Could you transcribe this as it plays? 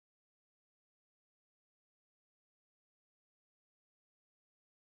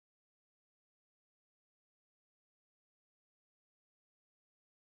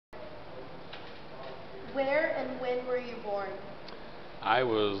when were you born? I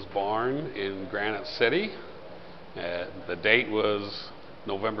was born in Granite City. The date was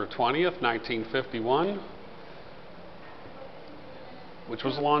November 20th, 1951, which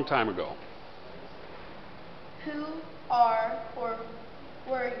was a long time ago. Who are or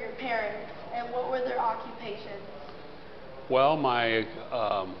were your parents, and what were their occupations? Well, my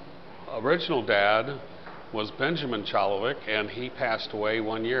original dad was Benjamin Cholevik, and he passed away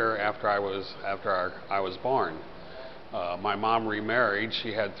 1 year after I was born. My mom remarried.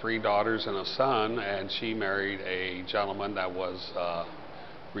 She had 3 daughters and a son, and she married a gentleman that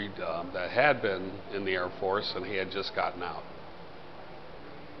that had been in the Air Force, and he had just gotten out.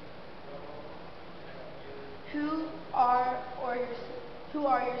 Who are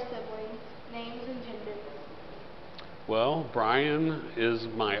your siblings? Names and genders. Well, Brian is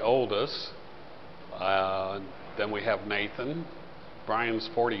my oldest. Then we have Nathan. Brian's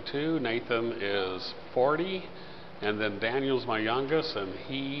 42. Nathan is 40. And then Daniel's my youngest, and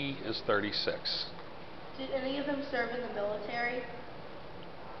he is 36. Did any of them serve in the military?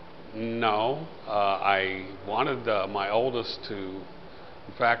 No. I wanted my oldest to,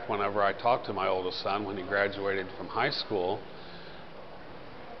 in fact, whenever I talked to my oldest son when he graduated from high school,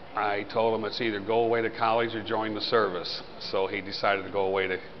 I told him it's either go away to college or join the service. So he decided to go away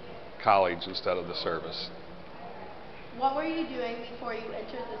to college instead of the service. What were you doing before you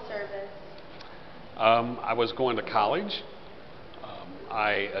entered the service? I was going to college.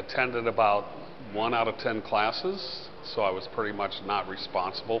 I attended about 1 out of 10 classes, so I was pretty much not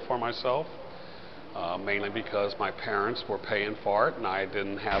responsible for myself, mainly because my parents were paying for it and I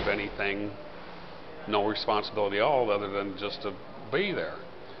didn't have anything, no responsibility at all other than just to be there.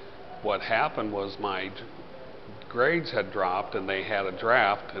 What happened was my grades had dropped and they had a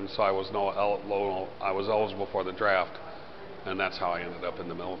draft, and so I was eligible for the draft, and that's how I ended up in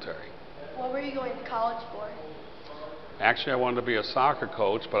the military. What were you going to college for? Actually, I wanted to be a soccer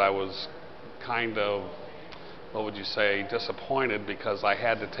coach, but I was kind of, what would you say, disappointed because I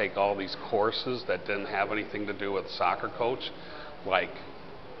had to take all these courses that didn't have anything to do with soccer coach, like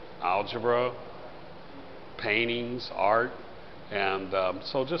algebra, paintings, art, and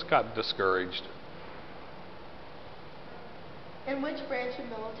so just got discouraged. In which branch of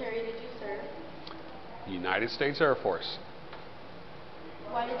military did you serve? United States Air Force.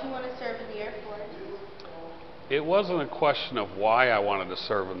 Why did you want to serve in the Air Force? It wasn't a question of why I wanted to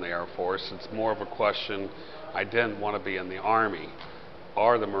serve in the Air Force. It's more of a question I didn't want to be in the Army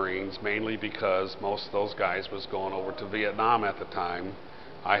or the Marines, mainly because most of those guys was going over to Vietnam at the time.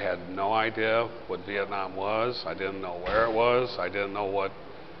 I had no idea what Vietnam was. I didn't know where it was. I didn't know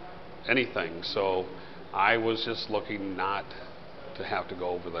anything. So I was just looking not to have to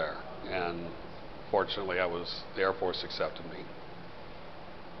go over there. And fortunately, the Air Force accepted me.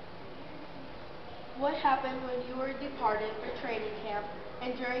 What happened when you were departed for training camp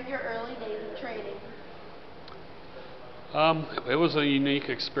and during your early days of training? It was a unique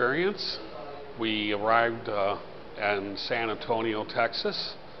experience. We arrived in San Antonio,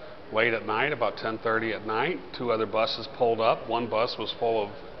 Texas, late at night, about 10:30 at night. 2 other buses pulled up. One bus was full of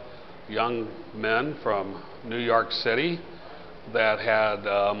young men from New York City that had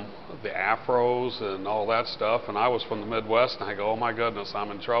the afros and all that stuff, and I was from the Midwest, and I go, oh my goodness,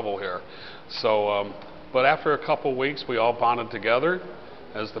 I'm in trouble here. So, but after a couple weeks, we all bonded together,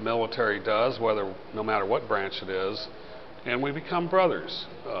 as the military does, no matter what branch it is, and we become brothers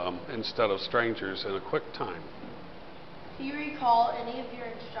instead of strangers in a quick time. Do you recall any of your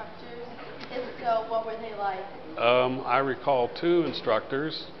instructors? If so, what were they like? I recall 2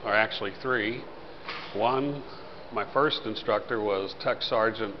 instructors, or actually 3. One, my first instructor was Tech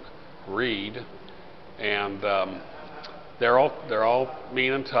Sergeant Reed, and they're all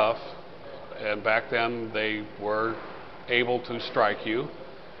mean and tough. And back then they were able to strike you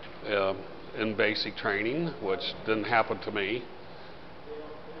in basic training, which didn't happen to me.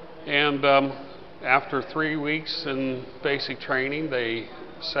 And after 3 weeks in basic training, they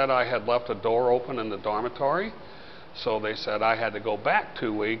said I had left a door open in the dormitory, so they said I had to go back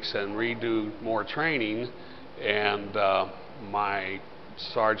 2 weeks and redo more training. And my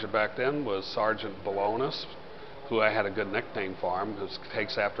sergeant back then was Sergeant Balonis, who I had a good nickname for him, who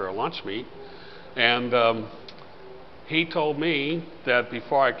takes after a lunch meat. And he told me that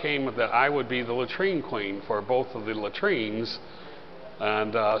before I came that I would be the latrine queen for both of the latrines.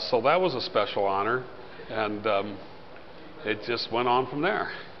 And so that was a special honor, and it just went on from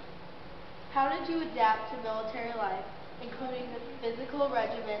there. How did you adapt to military life, including the physical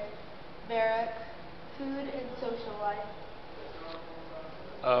regimen, barracks, food, and social life?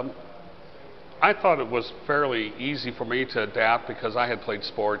 I thought it was fairly easy for me to adapt because I had played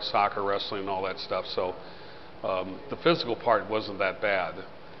sports, soccer, wrestling, and all that stuff. So The physical part wasn't that bad.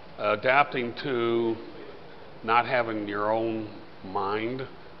 Adapting to not having your own mind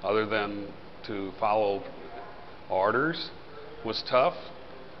other than to follow orders was tough.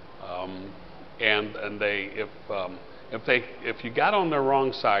 Um, and if you got on their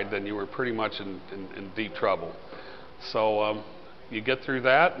wrong side, then you were pretty much in deep trouble. So you get through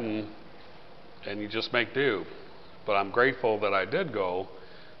that and you just make do. But I'm grateful that I did go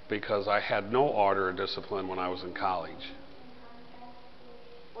because I had no order or discipline when I was in college.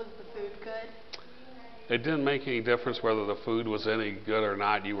 Was the food good? It didn't make any difference whether the food was any good or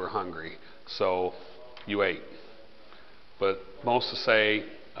not. You were hungry, so you ate. But most to say,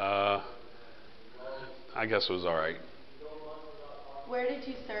 I guess it was all right. Where did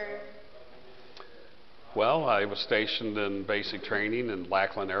you serve? Well, I was stationed in basic training in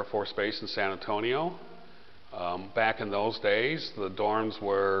Lackland Air Force Base in San Antonio. Back in those days, the dorms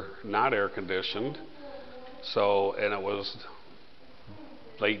were not air conditioned, and it was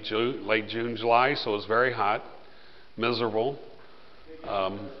late June, July, so it was very hot, miserable.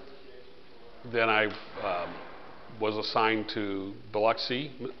 Then I was assigned to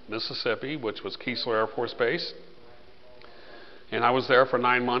Biloxi, Mississippi, which was Keesler Air Force Base. And I was there for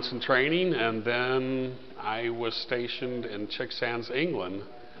 9 months in training, and then I was stationed in Chicksands, England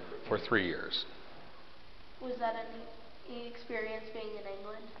for 3 years. Was that any experience being in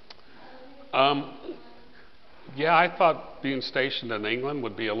England? Yeah, I thought being stationed in England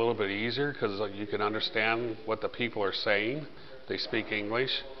would be a little bit easier because you can understand what the people are saying. They speak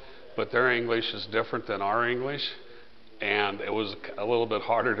English, but their English is different than our English, and it was a little bit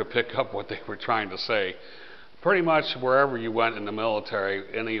harder to pick up what they were trying to say. Pretty much wherever you went in the military,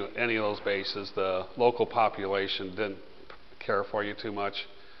 any of those bases, the local population didn't care for you too much,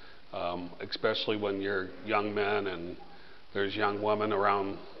 especially when you're young men and there's young women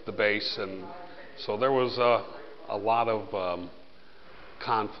around the base, and so there was a lot of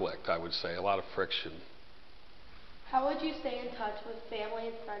conflict, I would say, a lot of friction. How would you stay in touch with family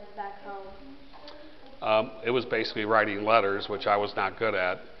and friends back home? It was basically writing letters, which I was not good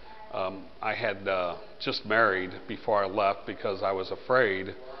at. I had just married before I left because I was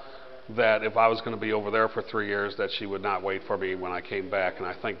afraid that if I was going to be over there for 3 years that she would not wait for me when I came back, and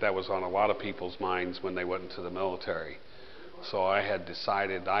I think that was on a lot of people's minds when they went into the military. So I had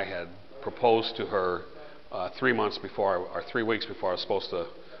decided, I had proposed to her 3 months before, or 3 weeks before I was supposed to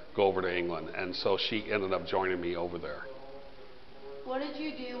go over to England, and so she ended up joining me over there. What did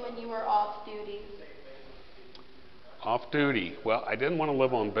you do when you were off duty? Off duty. Well, I didn't want to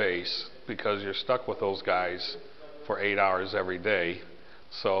live on base because you're stuck with those guys for 8 hours every day.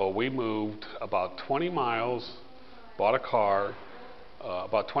 So we moved about 20 miles, bought a car,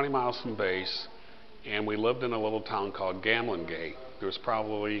 about 20 miles from base, and we lived in a little town called Gamlingay. There was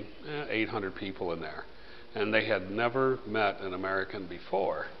probably 800 people in there, and they had never met an American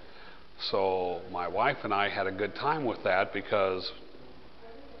before. So my wife and I had a good time with that because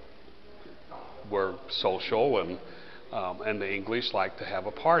we're social, and the English like to have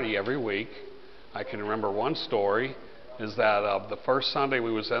a party every week. I can remember one story is that the first Sunday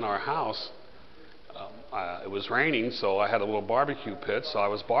we was in our house, it was raining, so I had a little barbecue pit, so I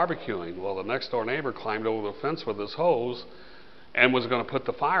was barbecuing. Well, the next door neighbor climbed over the fence with his hose and was going to put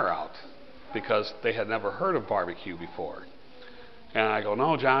the fire out because they had never heard of barbecue before. And I go,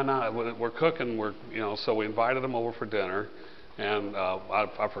 no, John, we're cooking. So we invited him over for dinner, and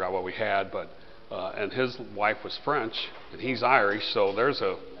I forgot what we had, but and his wife was French, and he's Irish, so there's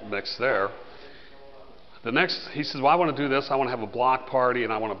a mix there. He says, well, I want to do this. I want to have a block party,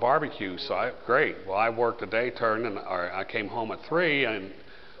 and I want to barbecue. So great. Well, I worked a day turn, and I came home at 3, and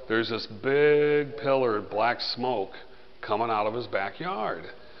there's this big pillar of black smoke coming out of his backyard.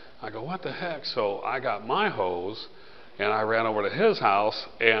 I go, what the heck? So I got my hose, and I ran over to his house,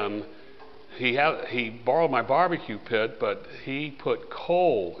 and he borrowed my barbecue pit, but he put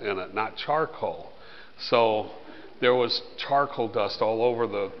coal in it, not charcoal. So there was charcoal dust all over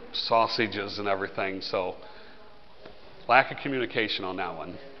the sausages and everything. So lack of communication on that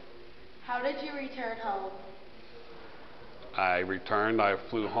one. How did you return home? I returned. I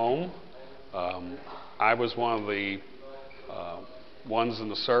flew home. I was one of the ones in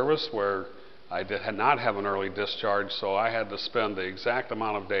the service where I did not have an early discharge, so I had to spend the exact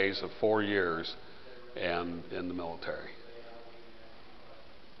amount of days of 4 years in the military.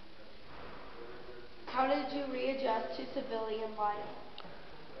 How did you readjust to civilian life?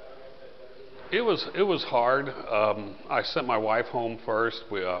 It was hard. I sent my wife home first.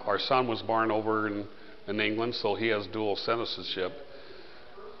 Our son was born over in England, so he has dual citizenship.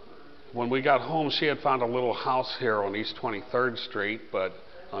 When we got home, she had found a little house here on East 23rd Street, but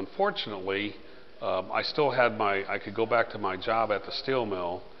unfortunately, I still had I could go back to my job at the steel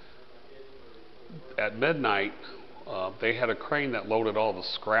mill. At midnight, they had a crane that loaded all the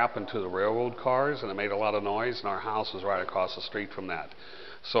scrap into the railroad cars, and it made a lot of noise, and our house was right across the street from that.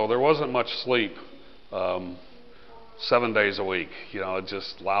 So there wasn't much sleep 7 days a week,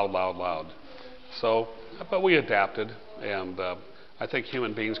 just loud, loud, loud. So, but we adapted, and I think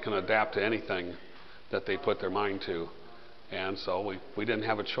human beings can adapt to anything that they put their mind to. And so we didn't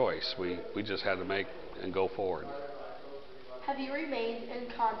have a choice. We just had to make and go forward. Have you remained in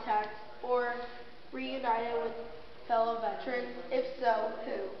contact or reunited with fellow veterans? If so,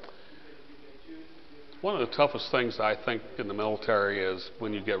 who? One of the toughest things I think in the military is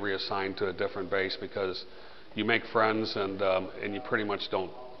when you get reassigned to a different base, because you make friends and you pretty much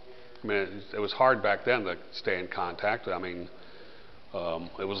don't. I mean, it was hard back then to stay in contact. I mean,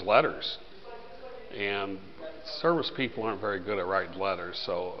 it was letters, and service people aren't very good at writing letters.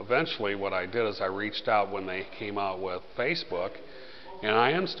 So eventually, what I did is I reached out when they came out with Facebook, and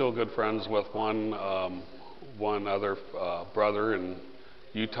I am still good friends with one other brother in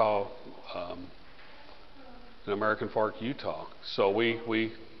Utah, in American Fork, Utah. So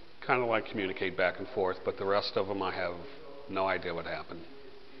we kind of like communicate back and forth, but the rest of them I have no idea what happened.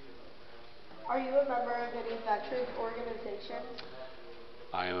 Are you a member of any veterans organizations?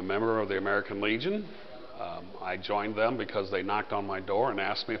 I am a member of the American Legion. I joined them because they knocked on my door and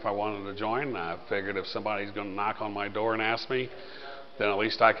asked me if I wanted to join. And I figured if somebody's going to knock on my door and ask me, then at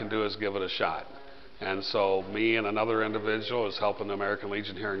least I can do is give it a shot. And so me and another individual is helping the American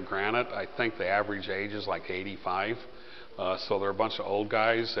Legion here in Granite. I think the average age is like 85. So they're a bunch of old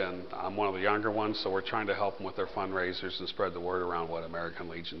guys, and I'm one of the younger ones, so we're trying to help them with their fundraisers and spread the word around what American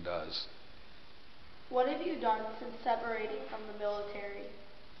Legion does. What have you done since separating from the military?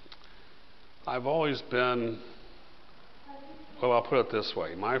 I've always been, well, I'll put it this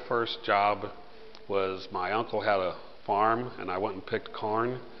way. My first job was my uncle had a farm, and I went and picked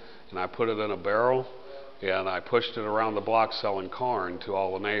corn, and I put it in a barrel, and I pushed it around the block selling corn to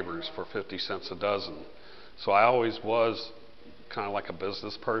all the neighbors for 50 cents a dozen. So I always was kind of like a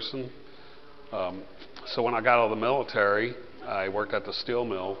business person. So when I got out of the military, I worked at the steel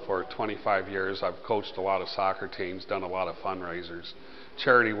mill for 25 years. I've coached a lot of soccer teams, done a lot of fundraisers,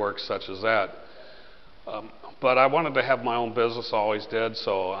 charity work such as that. But I wanted to have my own business, always did,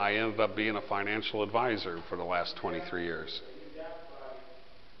 so I ended up being a financial advisor for the last 23 years.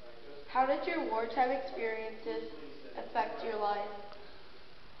 How did your wartime experiences affect your life?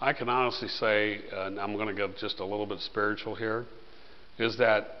 I can honestly say, and I'm going to get just a little bit spiritual here, is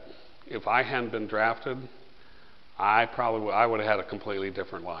that if I hadn't been drafted, I would have had a completely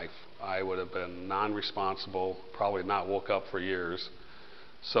different life. I would have been non-responsible, probably not woke up for years.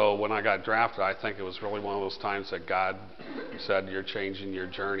 So when I got drafted, I think it was really one of those times that God said, you're changing your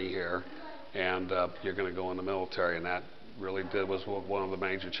journey here, and you're going to go in the military, and that really was one of the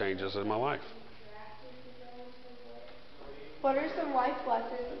major changes in my life. What are some life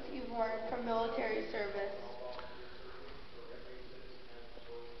lessons you've learned from military service?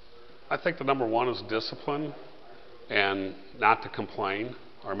 I think the number one is discipline and not to complain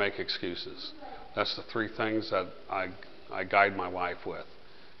or make excuses. That's the three things that I guide my life with.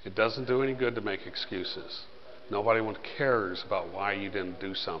 It doesn't do any good to make excuses. Nobody cares about why you didn't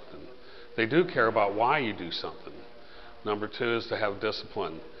do something. They do care about why you do something. Number two is to have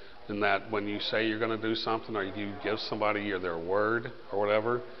discipline, in that when you say you're going to do something or you give somebody their word or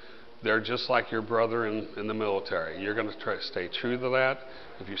whatever, they're just like your brother in the military. You're going to try to stay true to that.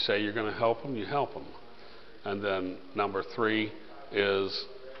 If you say you're going to help them, you help them. And then number three is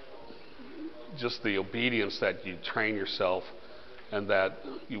just the obedience that you train yourself, and that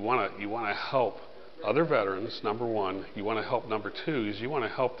you want to help other veterans. Number one, you want to help. Number two is you want to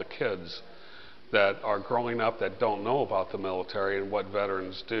help the kids that are growing up that don't know about the military and what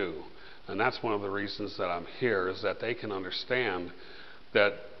veterans do. And that's one of the reasons that I'm here, is that they can understand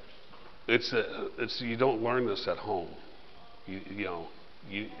that you don't learn this at home.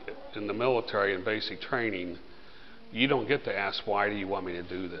 In the military and basic training, you don't get to ask, why do you want me to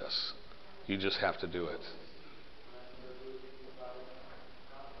do this? You just have to do it.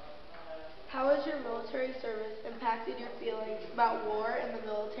 How has your military service impacted your feelings about war and the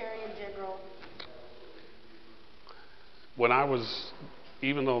military in general?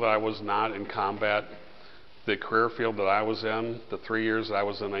 Even though I was not in combat, the career field that I was in, the 3 years that I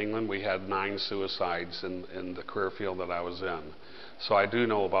was in England, we had 9 suicides in the career field that I was in. So I do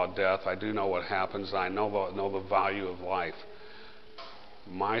know about death. I do know what happens. I know the value of life.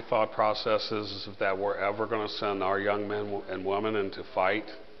 My thought process is if that we're ever going to send our young men and women into fight,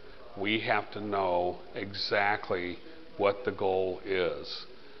 we have to know exactly what the goal is.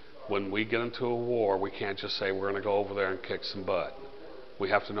 when we get into a war, we can't just say we're going to go over there and kick some butt. We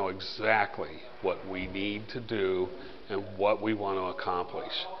have to know exactly what we need to do and what we want to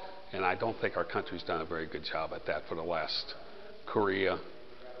accomplish. And I don't think our country's done a very good job at that for the last Korea,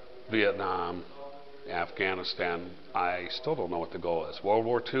 Vietnam, Afghanistan. I still don't know what the goal is. World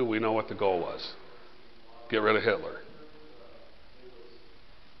War II, we know what the goal was. Get rid of Hitler.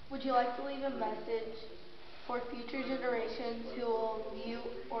 Would you like to leave a message for future generations who will view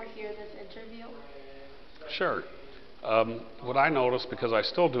or hear this interview? Sure. What I notice, because I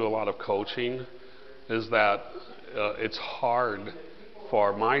still do a lot of coaching, is that it's hard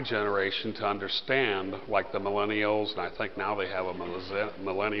for my generation to understand, like the millennials, and I think now they have a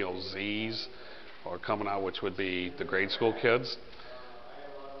millennial Zs or coming out, which would be the grade school kids.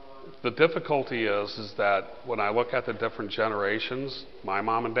 The difficulty is that when I look at the different generations, my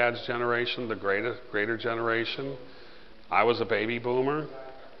mom and dad's generation, the greater generation, I was a baby boomer.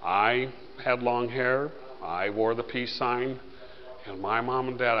 I had long hair. I wore the peace sign. And my mom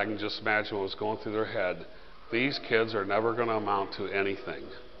and dad, I can just imagine what was going through their head. These kids are never going to amount to anything.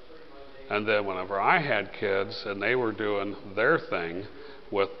 And then whenever I had kids and they were doing their thing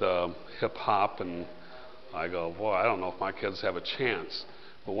with hip hop, and I go, boy, I don't know if my kids have a chance.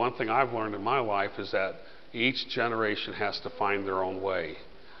 But one thing I've learned in my life is that each generation has to find their own way.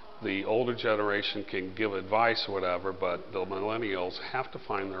 The older generation can give advice or whatever, but the millennials have to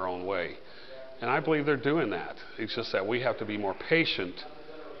find their own way. And I believe they're doing that. It's just that we have to be more patient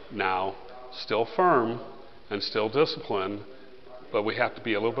now, still firm and still disciplined, but we have to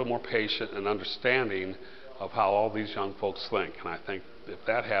be a little bit more patient and understanding of how all these young folks think. And I think if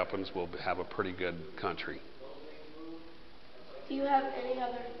that happens, we'll have a pretty good country. Do you have any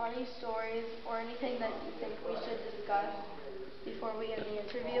other funny stories or anything that you think we should discuss before we end the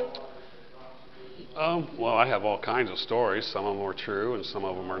interview? Well, I have all kinds of stories. Some of them are true and some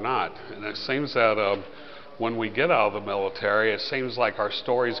of them are not. And it seems that when we get out of the military, it seems like our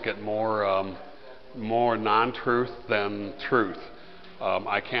stories get more non-truth than truth.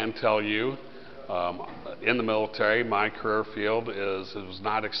 I can tell you, in the military, my career field it was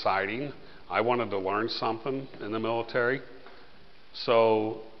not exciting. I wanted to learn something in the military.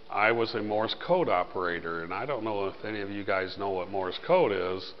 So I was a Morse code operator, and I don't know if any of you guys know what Morse code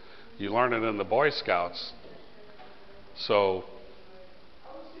is. You learn it in the Boy Scouts. So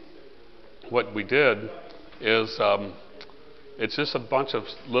what we did is it's just a bunch of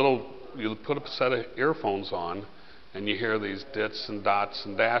little, you put a set of earphones on and you hear these dits and dots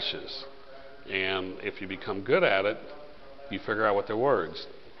and dashes. And if you become good at it, you figure out what they're words.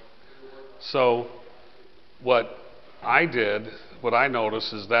 So what I did, what I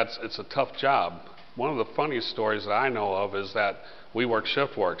noticed is that it's a tough job. One of the funniest stories that I know of is that we work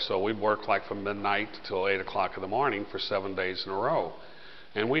shift work, so we'd work like from midnight till 8 o'clock in the morning for 7 days in a row.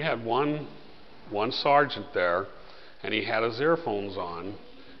 And we had one sergeant there, and he had his earphones on,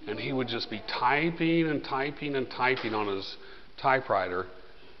 and he would just be typing and typing and typing on his typewriter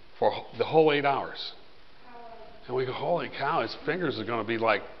for the whole 8 hours. And we go, holy cow, his fingers are going to be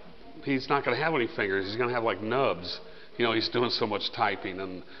like, he's not going to have any fingers, he's going to have like nubs. You know, he's doing so much typing,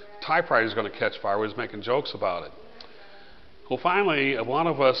 and the typewriter's going to catch fire. We was making jokes about it. Well, finally, one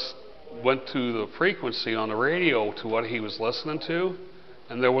of us went to the frequency on the radio to what he was listening to,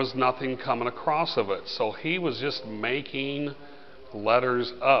 and there was nothing coming across of it. So he was just making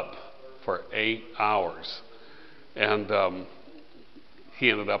letters up for 8 hours. And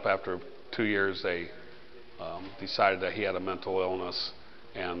he ended up, after 2 years, they decided that he had a mental illness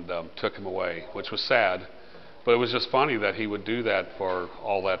and took him away, which was sad. But it was just funny that he would do that for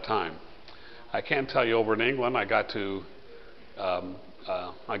all that time. I can't tell you, over in England, I got to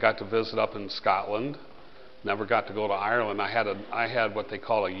visit up in Scotland. Never got to go to Ireland. I had what they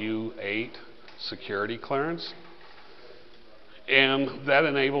call a U8 security clearance, and that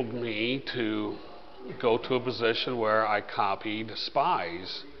enabled me to go to a position where I copied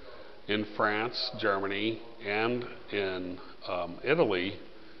spies in France, Germany, and in Italy,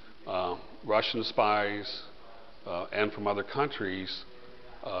 Russian spies, and from other countries.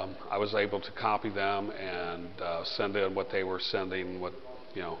 I was able to copy them and send in what they were sending.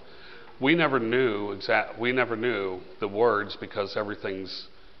 We never knew the words because everything's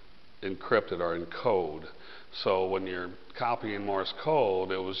encrypted or in code. So when you're copying Morse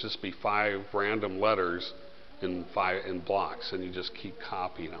code, it would just be 5 random letters in blocks, and you just keep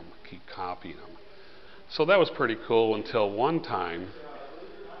copying them. So that was pretty cool until one time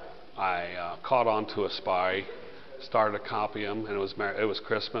I caught on to a spy, started to copy him, and it was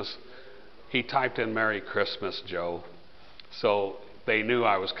Christmas. He typed in "Merry Christmas, Joe," so they knew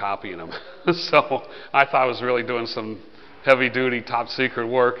I was copying him. So I thought I was really doing some heavy duty, top secret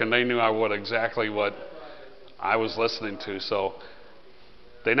work, and they knew exactly what I was listening to. So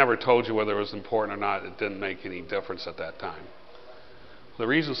they never told you whether it was important or not. It didn't make any difference at that time. The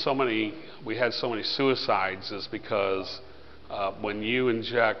reason we had so many suicides is because when you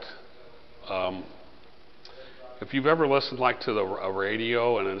inject, um, if you've ever listened like to a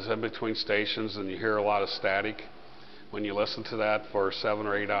radio and it's in between stations and you hear a lot of static, when you listen to that for 7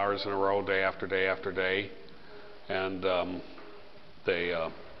 or 8 hours in a row, day after day after day, and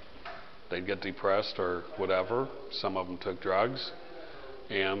they'd get depressed or whatever. Some of them took drugs,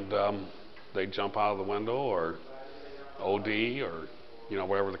 and they'd jump out of the window or OD or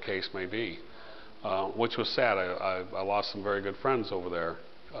whatever the case may be, which was sad. I lost some very good friends over there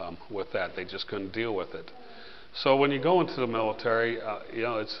with that. They just couldn't deal with it. So when you go into the military,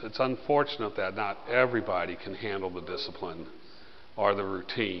 it's unfortunate that not everybody can handle the discipline or the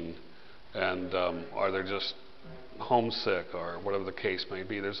routine, and or they're just homesick or whatever the case may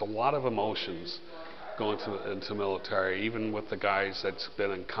be. There's a lot of emotions going into military, even with the guys that's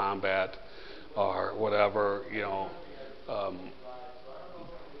been in combat or whatever.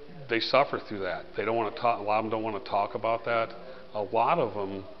 They suffer through that. They don't want to talk. A lot of them don't want to talk about that. A lot of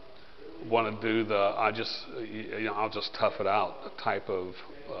them want to do the I'll just tough it out type of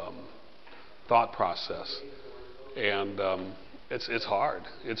thought process, and it's hard.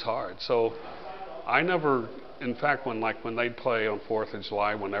 It's hard. So I never, in fact, when they'd play on 4th of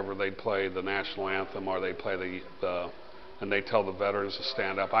July, whenever they'd play the national anthem or they'd play and they'd tell the veterans to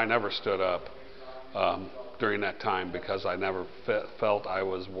stand up, I never stood up during that time because I never felt I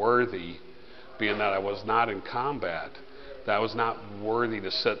was worthy, being that I was not in combat, that I was not worthy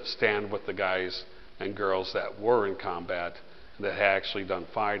to stand with the guys and girls that were in combat that had actually done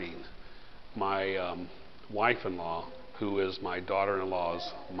fighting. My wife-in-law, who is my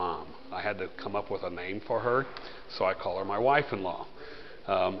daughter-in-law's mom, I had to come up with a name for her, so I call her my wife-in-law.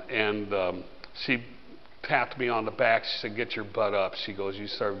 She tapped me on the back. She said, "Get your butt up." She goes, "You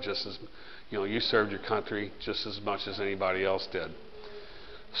served you served your country just as much as anybody else did."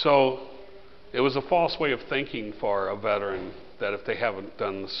 So it was a false way of thinking for a veteran that if they haven't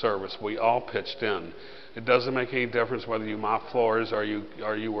done the service, we all pitched in. It doesn't make any difference whether you mop floors or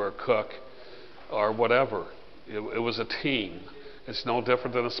you were a cook or whatever. It was a team. It's no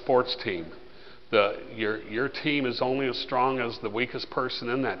different than a sports team. Your team is only as strong as the weakest person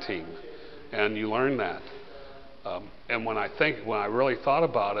in that team, and you learn that. And when I really thought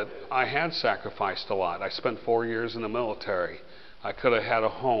about it, I had sacrificed a lot. I spent 4 years in the military. I could have had a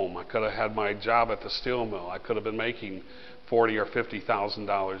home. I could have had my job at the steel mill. I could have been making $40,000 or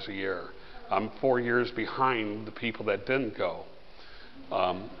 $50,000 a year. I'm 4 years behind the people that didn't go.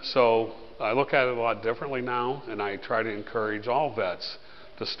 So I look at it a lot differently now, and I try to encourage all vets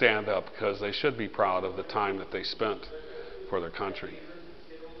to stand up because they should be proud of the time that they spent for their country.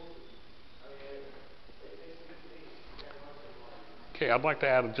 Okay, I'd like to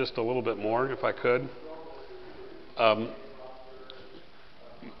add just a little bit more, if I could.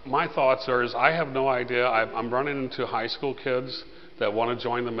 My thoughts is I have no idea. I'm running into high school kids that want to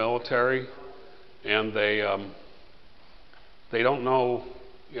join the military, and they don't know.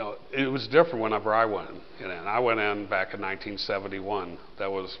 It was different whenever I went in. And I went in back in 1971.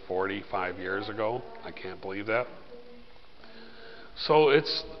 That was 45 years ago. I can't believe that. So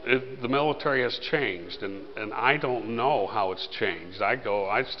the military has changed, and I don't know how it's changed.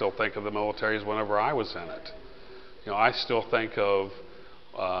 I still think of the military as whenever I was in it. I still think of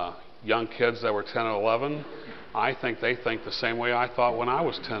young kids that were 10 or 11. I think they think the same way I thought when I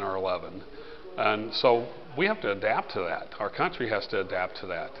was 10 or 11. And so we have to adapt to that. Our country has to adapt to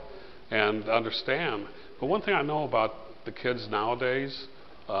that and understand. But one thing I know about the kids nowadays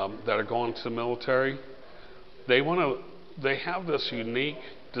that are going to the military, they have this unique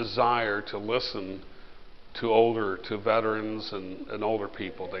desire to listen to veterans and older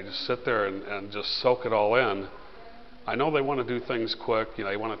people. They just sit there and just soak it all in. I know they want to do things quick.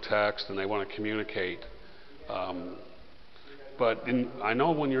 They want to text and they want to communicate. But I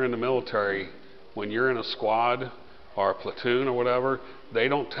know when you're in the military, when you're in a squad or a platoon or whatever, they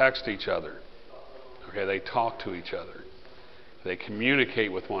don't text each other. Okay, they talk to each other. They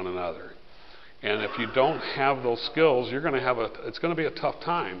communicate with one another. And if you don't have those skills, it's going to be a tough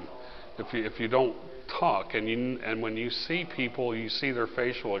time if you don't talk. And when you see people, you see their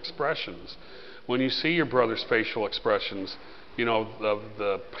facial expressions. When you see your brother's facial expressions,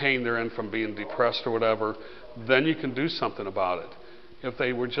 the pain they're in from being depressed or whatever, then you can do something about it. If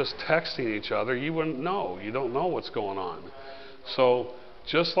they were just texting each other, you wouldn't know. You don't know what's going on. So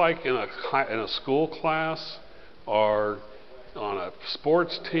just like in a school class or on a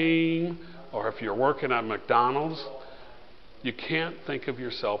sports team, or if you're working at McDonald's, you can't think of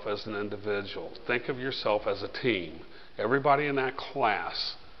yourself as an individual. Think of yourself as a team. Everybody in that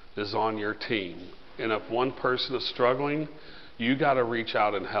class is on your team. And if one person is struggling, you got to reach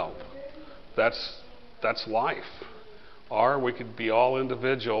out and help. That's life. Or we could be all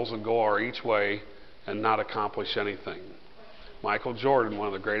individuals and go our each way and not accomplish anything. Michael Jordan, one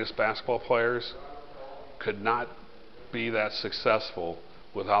of the greatest basketball players, could not be that successful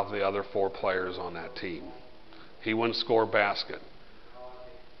without the other 4 players on that team. He wouldn't score a basket.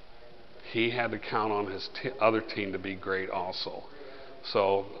 He had to count on his other team to be great also.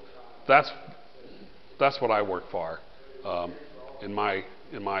 So that's what I work for in my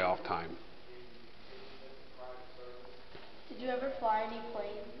off time. Did you ever fly any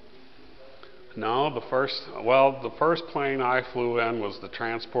planes? No, the first plane I flew in was the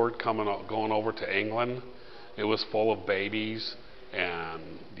transport going over to England. It was full of babies and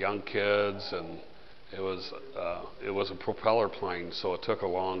young kids, and it was a propeller plane, so it took a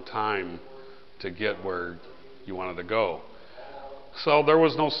long time to get where you wanted to go. So there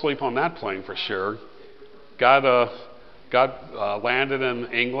was no sleep on that plane for sure. Got landed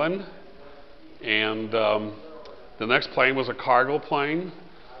in England, and the next plane was a cargo plane.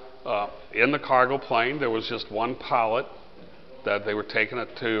 In the cargo plane, there was just one pilot that they were taking it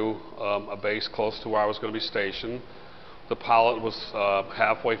to a base close to where I was going to be stationed. The pilot was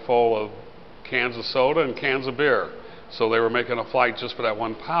halfway full of cans of soda and cans of beer, so they were making a flight just for that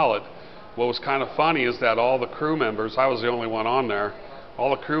one pilot. What was kind of funny is that all the crew members, I was the only one on there,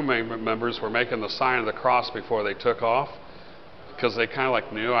 all the crew members were making the sign of the cross before they took off, because they kind of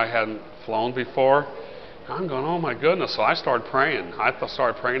like knew I hadn't flown before. I'm going, oh my goodness. So I started praying. I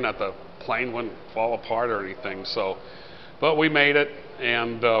started praying that the plane wouldn't fall apart or anything. So, but we made it,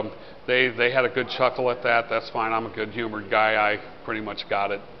 and they had a good chuckle at that. That's fine. I'm a good humored guy. I pretty much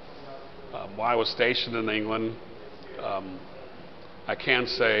got it. While I was stationed in England, I can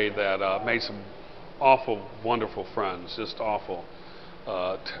say that I made some awful, wonderful friends. Just awful.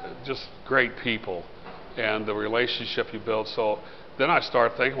 Just great people. And the relationship you build. So then I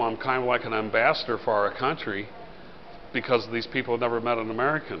started thinking, well, I'm kind of like an ambassador for our country because these people have never met an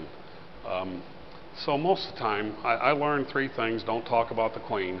American. So most of the time, I learned 3 things. Don't talk about the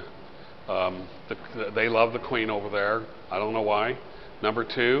Queen. They love the Queen over there. I don't know why. Number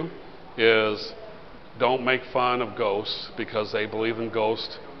 2 is don't make fun of ghosts because they believe in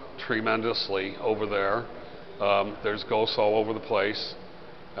ghosts tremendously over there. There's ghosts all over the place.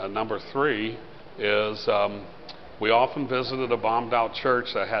 Number 3 is we often visited a bombed out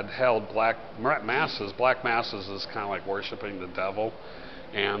church that had held black masses. Black masses is kind of like worshiping the devil,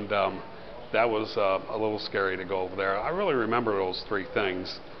 and that was a little scary to go over there. I really remember those 3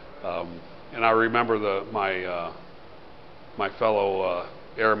 things, and I remember my fellow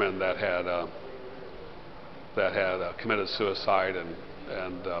airmen that had committed suicide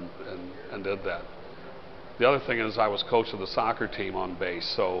and did that. The other thing is I was coach of the soccer team on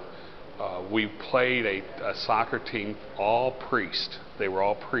base, so we played a soccer team, all priest. They were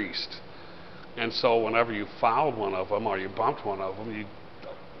all priests. And so whenever you fouled one of them or you bumped one of them,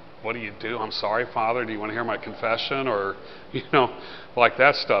 what do? I'm sorry, Father. Do you want to hear my confession? Or, like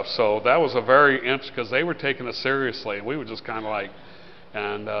that stuff. So that was a very interesting, because they were taking it seriously. And we were just kind of like,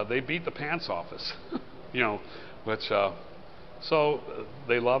 and they beat the pants off us, so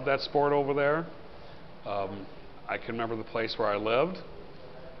they loved that sport over there. I can remember the place where I lived.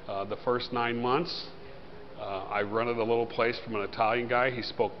 The first 9 months, I rented a little place from an Italian guy. He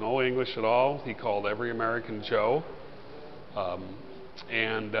spoke no English at all. He called every American Joe.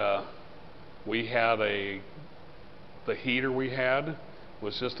 And we had the heater we had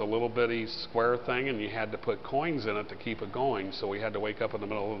was just a little bitty square thing, and you had to put coins in it to keep it going. So we had to wake up in the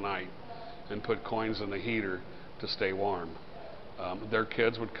middle of the night and put coins in the heater to stay warm. Their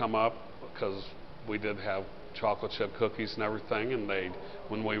kids would come up because we did have chocolate chip cookies and everything, and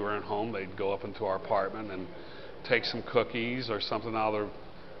when we were at home, they'd go up into our apartment and take some cookies or something out of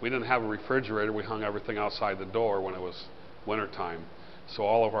we didn't have a refrigerator. We hung everything outside the door when it was wintertime. So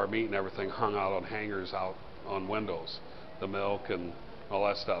all of our meat and everything hung out on hangers out on windows, the milk and all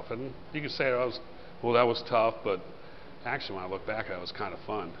that stuff. And you could say that was tough, but actually when I look back, it was kind of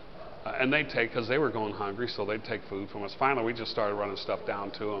fun. And they'd take, because they were going hungry, so they'd take food from us. Finally, we just started running stuff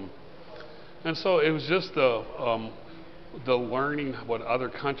down to them. And so it was just the learning what other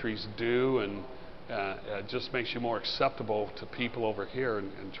countries do, and it just makes you more acceptable to people over here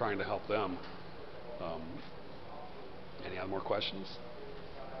and trying to help them. Any other more questions?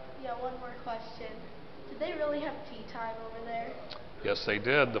 Yeah, one more question. Did they really have tea time over there? Yes, they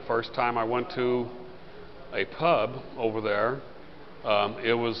did. The first time I went to a pub over there,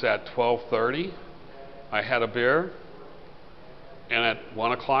 it was at 12:30. I had a beer, And at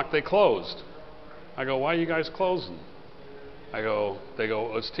 1 o'clock they closed. I go, why are you guys closing? They go,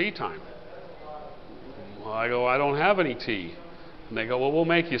 it's tea time. Well, I go, I don't have any tea. And they go, well, we'll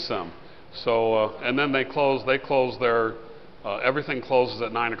make you some. So, and then they close their, everything closes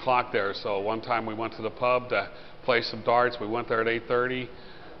at 9 o'clock there. So one time we went to the pub to play some darts. We went there at 8:30.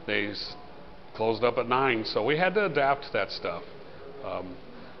 They closed up at 9. So we had to adapt to that stuff.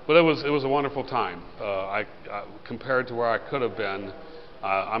 But it was a wonderful time. Compared to where I could have been,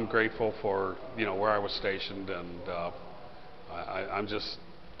 I'm grateful for where I was stationed, and I'm just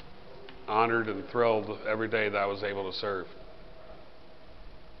honored and thrilled every day that I was able to serve.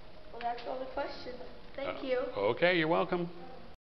 Well, that's all the questions. Thank you. Okay, you're welcome.